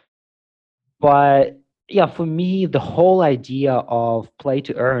team, but yeah, for me, the whole idea of play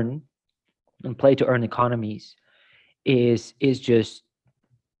to earn and play to earn economies is just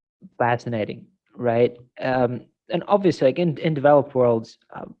fascinating, right? And obviously, like in developed worlds,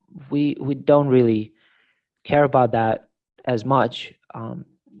 we don't really care about that as much.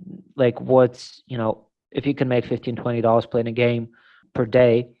 Like what's if you can make $15-20 playing a game per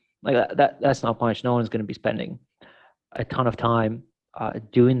day, like that's not much. No one's going to be spending a ton of time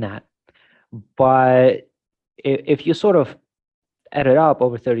doing that. But if you sort of add it up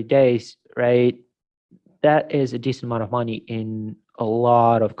over 30 days, right, that is a decent amount of money in a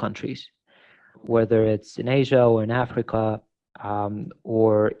lot of countries, whether it's in Asia or in Africa,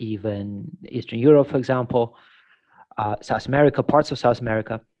 or even Eastern Europe, for example, South America, parts of South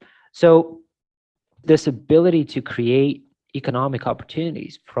America. So this ability to create economic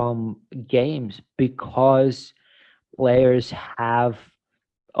opportunities from games because players have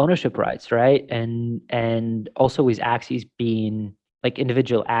ownership rights, right? And also with Axies being like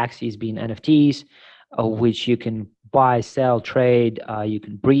individual Axies being NFTs, which you can buy, sell, trade. You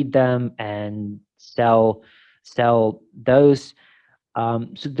can breed them and sell those.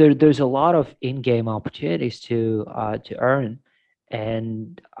 So there's a lot of in-game opportunities to earn,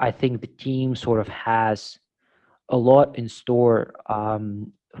 and I think the team sort of has a lot in store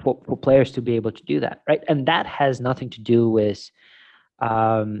for players to be able to do that, right? And that has nothing to do with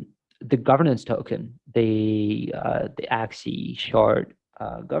the governance token, the Axie shard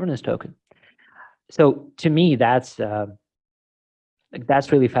governance token. So to me, that's really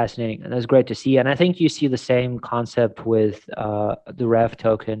fascinating, and that's great to see. And I think you see the same concept with the Rev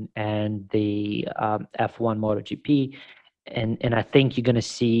token and the F1 MotoGP, and I think you're going to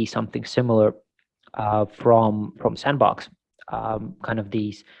see something similar from Sandbox, kind of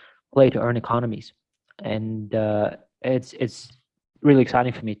these play to earn economies, and it's really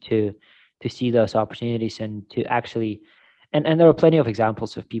exciting for me to see those opportunities and to actually, and there are plenty of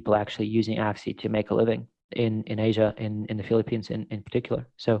examples of people actually using Axie to make a living in Asia, in the Philippines in particular.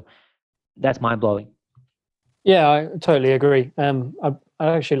 So that's mind blowing. Yeah, I totally agree. I'd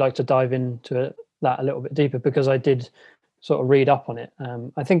actually like to dive into that a little bit deeper because I did sort of read up on it.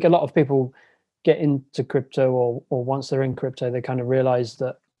 I think a lot of people get into crypto, or once they're in crypto, they kind of realize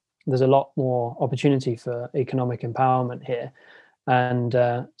that there's a lot more opportunity for economic empowerment here. And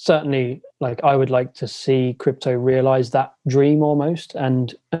certainly, like I would like to see crypto realize that dream almost.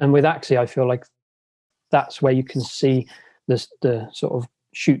 And with Axie, I feel like that's where you can see the sort of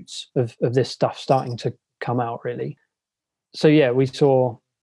shoots of this stuff starting to come out really. So yeah, we saw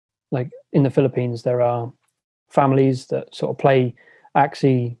like in the Philippines there are families that sort of play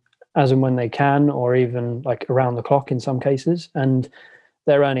Axie as and when they can, or even like around the clock in some cases, and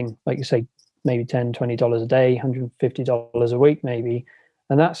they're earning, like you say, maybe $10-20 a day, $150 a week maybe,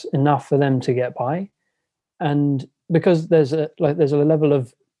 and that's enough for them to get by. And because there's a level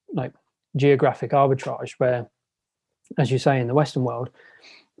of like geographic arbitrage where, as you say, in the Western world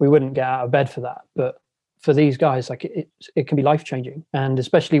we wouldn't get out of bed for that, but for these guys, like it can be life changing, and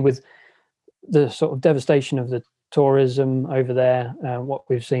especially with the sort of devastation of the tourism over there, what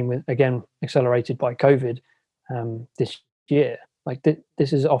we've seen with, again, accelerated by COVID this year, like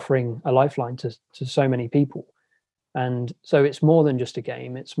this is offering a lifeline to so many people. And so it's more than just a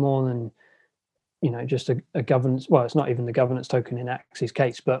game. It's more than, just a governance. Well, it's not even the governance token in Axie's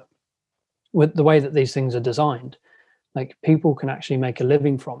case, but with the way that these things are designed, like people can actually make a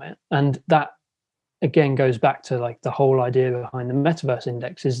living from it. And that again goes back to like the whole idea behind the Metaverse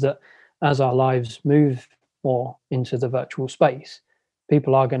Index, is that as our lives move more into the virtual space,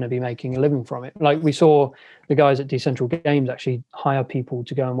 people are going to be making a living from it. Like we saw the guys at Decentral Games actually hire people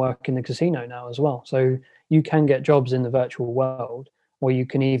to go and work in the casino now as well. So you can get jobs in the virtual world, or you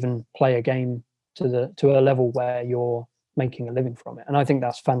can even play a game to a level where you're making a living from it. And I think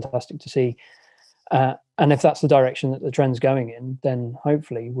that's fantastic to see. And if that's the direction that the trend's going in, then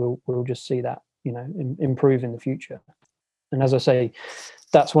hopefully we'll just see that, improve in the future. And as I say,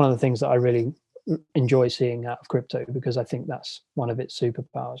 that's one of the things that I really enjoy seeing out of crypto, because I think that's one of its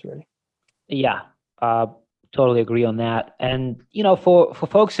superpowers, really. Yeah, totally agree on that. And for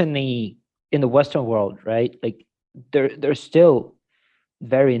folks in the Western world, right? Like there's still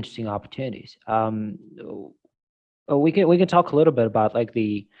very interesting opportunities. We can talk a little bit about like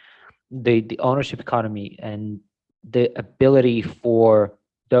the ownership economy and the ability for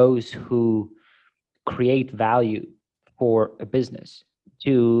those who create value for a business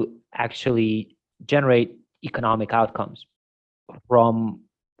to actually generate economic outcomes from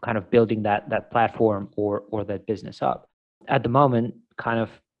kind of building that platform or that business up. At the moment, kind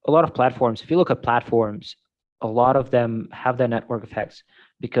of a lot of platforms, if you look at platforms, a lot of them have their network effects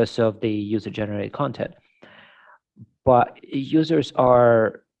because of the user generated content. But users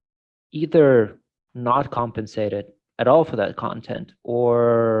are either not compensated at all for that content,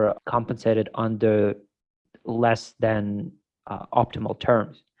 or compensated under less than optimal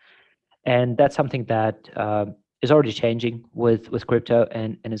terms. And that's something that is already changing with crypto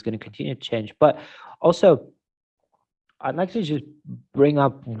and is going to continue to change. But also, I'd like to just bring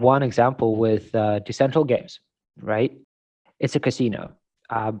up one example with Decentral Games, right? It's a casino.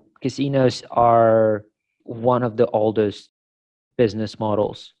 Casinos are one of the oldest business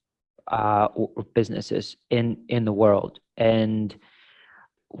models or businesses in the world, and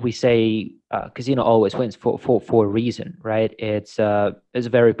we say casino always wins for a reason, right? It's a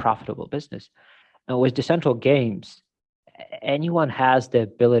very profitable business. And with Decentral Games, anyone has the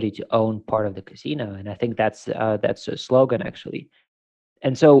ability to own part of the casino, and I think that's a slogan actually.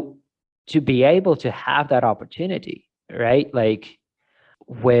 And so to be able to have that opportunity, right, like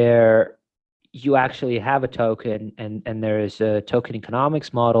where you actually have a token and there is a token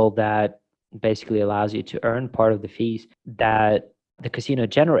economics model that basically allows you to earn part of the fees that the casino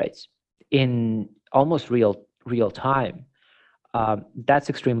generates in almost real time. That's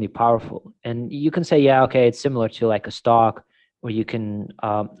extremely powerful. And you can say, yeah, okay, it's similar to like a stock, where you can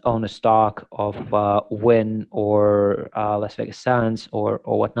own a stock of Wynn or Las Vegas Sands or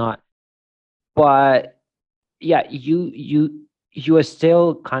whatnot. But yeah, you are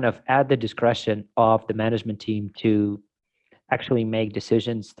still kind of at the discretion of the management team to actually make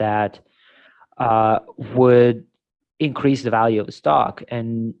decisions that would increase the value of the stock,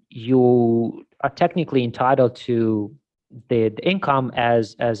 and you are technically entitled to the income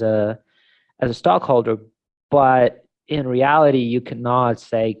as a stockholder, but in reality you cannot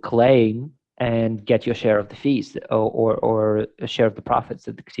say claim and get your share of the fees or a share of the profits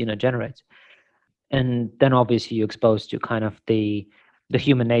that the casino generates. And then obviously you're exposed to kind of the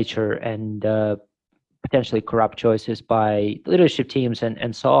human nature and potentially corrupt choices by leadership teams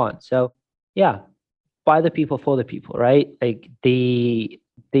and so on. So yeah, by the people for the people, right? Like the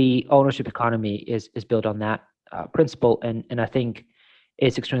ownership economy is built on that principle, and I think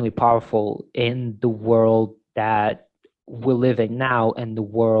it's extremely powerful in the world that we're living now and the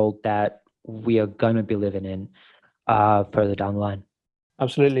world that we are going to be living in further down the line.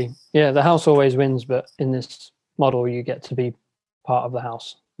 Absolutely. Yeah, the house always wins, but in this model, you get to be part of the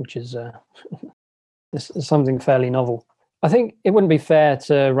house, which is something fairly novel. I think it wouldn't be fair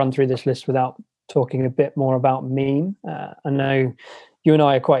to run through this list without talking a bit more about Meme. I know you and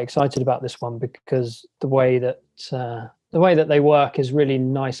I are quite excited about this one because the way that they work is really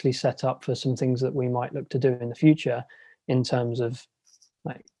nicely set up for some things that we might look to do in the future, in terms of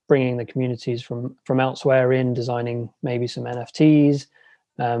like bringing the communities from elsewhere in, designing maybe some NFTs,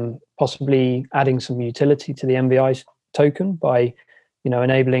 possibly adding some utility to the MVI token by,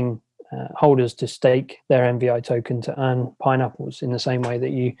 enabling holders to stake their MVI token to earn pineapples in the same way that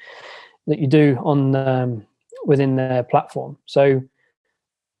you do on within their platform. So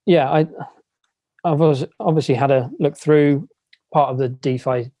yeah, I've obviously had a look through part of the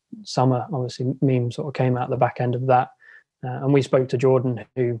DeFi summer. Obviously, Meme sort of came out the back end of that, and we spoke to Jordan,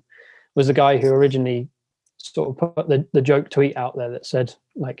 who was the guy who originally sort of put the joke tweet out there that said,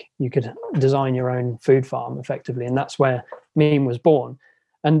 like, you could design your own food farm effectively, and that's where Meme was born.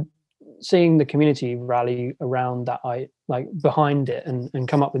 And seeing the community rally around that, like behind it, and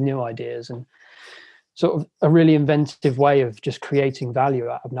come up with new ideas, and sort of a really inventive way of just creating value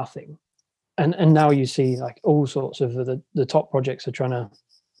out of nothing. And now you see like all sorts of the top projects are trying to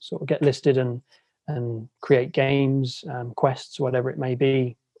sort of get listed and create games, quests, whatever it may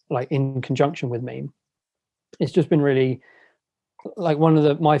be, like in conjunction with Meme. It's just been really like one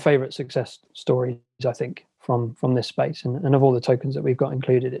of my favorite success stories, I think, from this space, and of all the tokens that we've got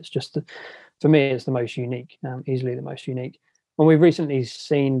included, it's just for me, it's the most unique, easily the most unique. And we've recently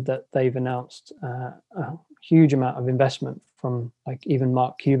seen that they've announced a huge amount of investment from, like, even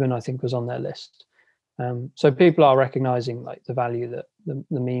Mark Cuban, I think, was on their list. So people are recognizing like the value that the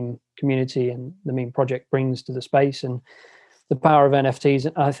Meme community and the Meme project brings to the space, and the power of NFTs.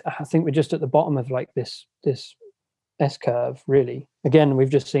 And I think we're just at the bottom of like this S curve, really. Again, we've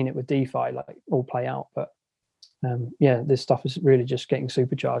just seen it with DeFi, like, all play out, but yeah, this stuff is really just getting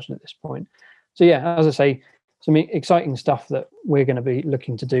supercharged at this point. So yeah, as I say, some exciting stuff that we're going to be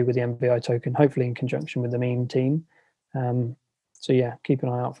looking to do with the MVI token, hopefully in conjunction with the Meme team. So yeah, keep an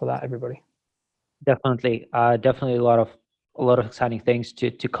eye out for that, everybody. Definitely, definitely a lot of exciting things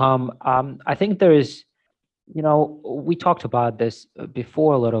to come. I think there is, we talked about this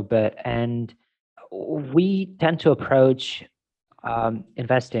before a little bit, and we tend to approach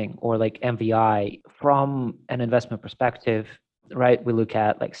investing, or like MVI, from an investment perspective, right? We look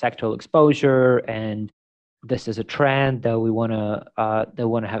at like sectoral exposure, and this is a trend that we want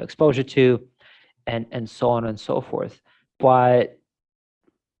to have exposure to, and so on and so forth. But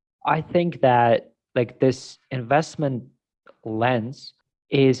I think that like this investment lens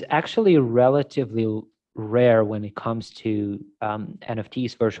is actually relatively rare when it comes to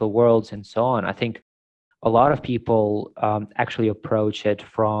NFTs, virtual worlds, and so on. I think a lot of people actually approach it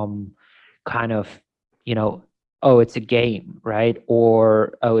from kind of, oh, it's a game, right?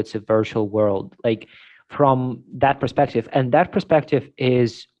 Or, oh, it's a virtual world, like from that perspective. And that perspective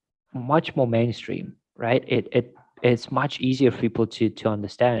is much more mainstream, right? It's much easier for people to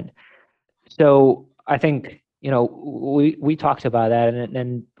understand. So I think, we talked about that,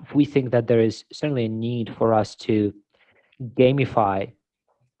 and we think that there is certainly a need for us to gamify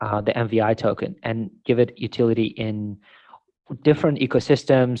the MVI token and give it utility in different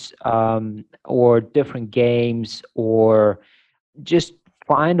ecosystems, or different games, or just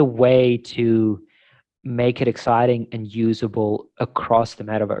find a way to make it exciting and usable across the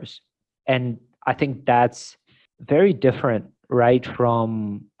metaverse. And I think that's very different, right,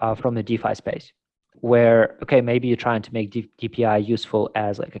 from the DeFi space, where, okay, maybe you're trying to make DPI useful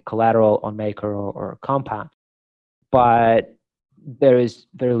as like a collateral on Maker or Compound, but there is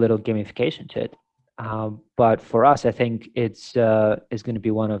very little gamification to it. But for us, I think it's going to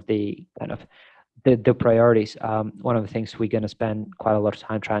be one of the kind of the priorities. One of the things we're going to spend quite a lot of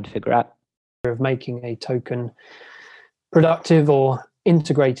time trying to figure out. Of making a token productive or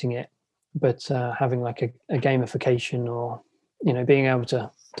integrating it, but having like a gamification, or being able to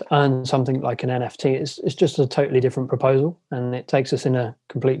earn something like an NFT is just a totally different proposal, and it takes us in a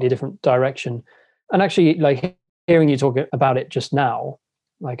completely different direction. And actually, like, hearing you talk about it just now,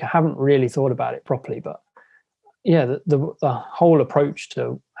 like, I haven't really thought about it properly, but yeah, the whole approach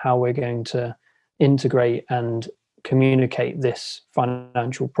to how we're going to integrate and communicate this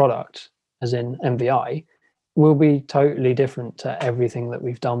financial product, as in MVI, will be totally different to everything that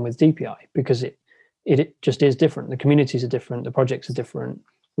we've done with DPI, because it just is different. The communities are different, the projects are different,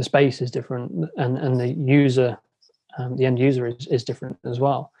 the space is different, and the user, the end user is different as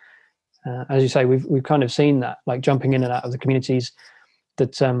well. As you say, we've kind of seen that, like, jumping in and out of the communities,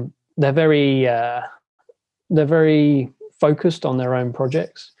 that they're very focused on their own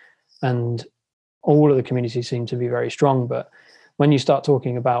projects, and all of the communities seem to be very strong. But when you start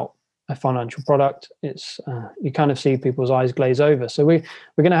talking about a financial product, it's you kind of see people's eyes glaze over. So we're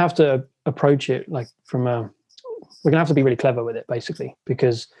going to have to approach it like we're going to have to be really clever with it, basically,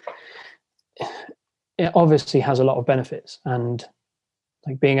 because it obviously has a lot of benefits, and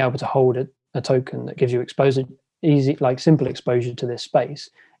like being able to hold a token that gives you exposure, simple exposure to this space,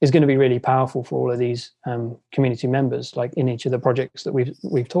 is going to be really powerful for all of these community members, like in each of the projects that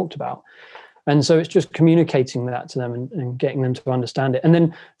we've talked about. And so it's just communicating that to them and getting them to understand it. And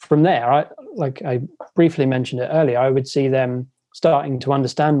then from there, I briefly mentioned it earlier, I would see them starting to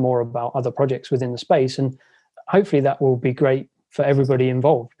understand more about other projects within the space. And hopefully that will be great for everybody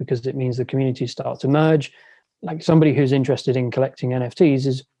involved, because it means the communities start to merge. Like somebody who's interested in collecting NFTs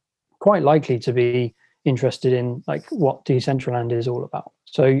is quite likely to be interested in like what Decentraland is all about.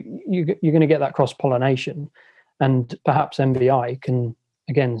 So you're going to get that cross-pollination, and perhaps MVI can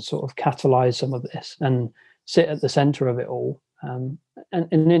again sort of catalyze some of this and sit at the center of it all. And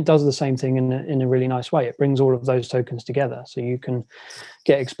it does the same thing in a really nice way. It brings all of those tokens together, so you can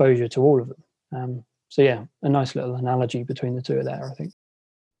get exposure to all of them. So yeah, a nice little analogy between the two are there, I think.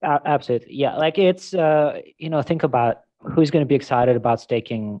 Absolutely, yeah. Like it's think about who's going to be excited about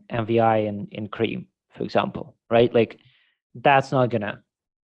staking MVI in Cream, for example, right? Like that's not gonna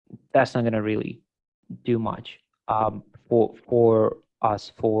really do much for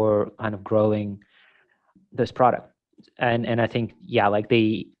us for kind of growing this product. And I think, yeah, like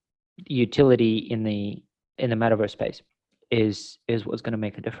the utility in the metaverse space is what's going to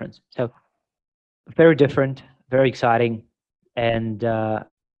make a difference. So very different, very exciting, and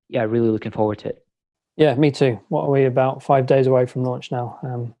yeah, really looking forward to it. Yeah, me too. What are we, about 5 days away from launch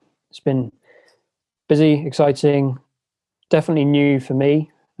now? It's been busy, exciting, definitely new for me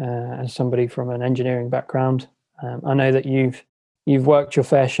as somebody from an engineering background. I know that you've worked your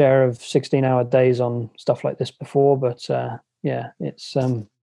fair share of 16-hour days on stuff like this before, but yeah, it's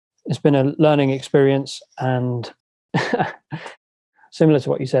been a learning experience. And similar to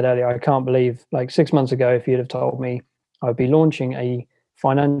what you said earlier, I can't believe, like 6 months ago, if you'd have told me I'd be launching a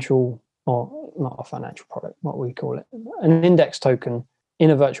financial, or not a financial product, what we call it, an index token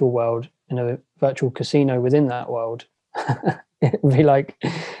in a virtual world, in a virtual casino within that world, it would be like,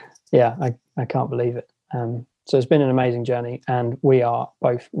 yeah, I can't believe it. So it's been an amazing journey, and we are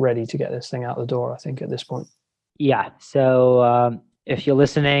both ready to get this thing out the door, I think, at this point. Yeah. So if you're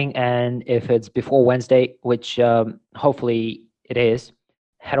listening, and if it's before Wednesday, which hopefully it is,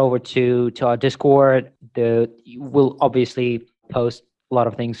 head over to our Discord. We'll obviously post a lot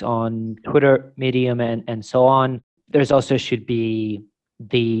of things on Twitter, Medium, and so on. There's also should be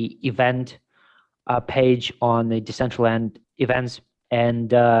the event page on the Decentraland events,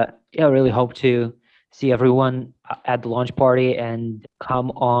 and yeah, I really hope to see everyone at the launch party and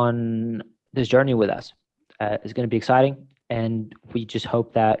come on this journey with us. It's going to be exciting, and we just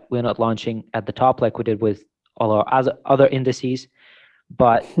hope that we're not launching at the top like we did with all our other indices.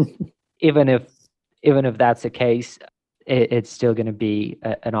 But even if that's the case, it's still going to be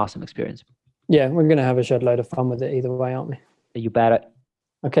an awesome experience. Yeah, we're going to have a shed load of fun with it either way, aren't we? You bet it.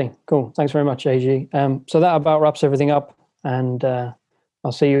 Okay, cool. Thanks very much, AG. So that about wraps everything up, and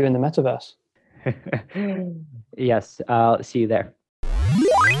I'll see you in the metaverse. Yes, I'll see you there.